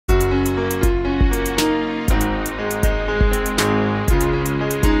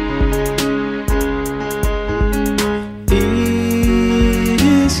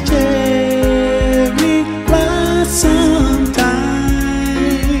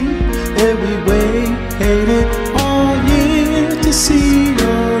we waited all year to see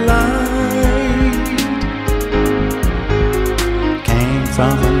your light. Came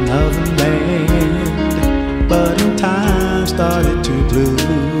from another land, but in time started to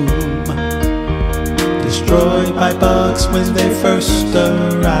bloom. Destroyed by bugs when they first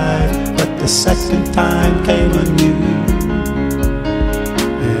arrived, but the second time came anew.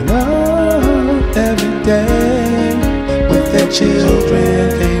 And oh, every day with their children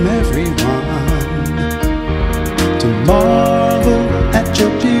came everyone to marvel at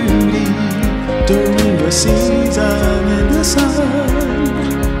your beauty during your season in the sun.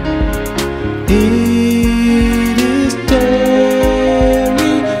 It is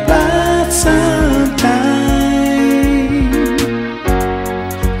very bright sometime,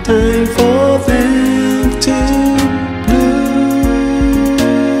 time for them to bloom.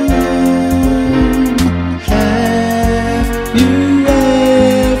 Have you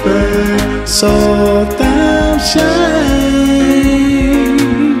ever saw them shine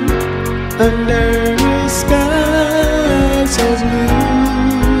under a sky so blue?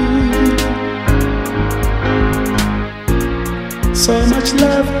 So much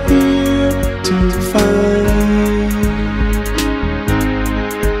love here to find.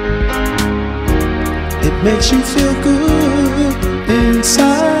 It makes you feel good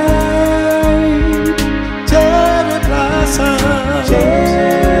inside.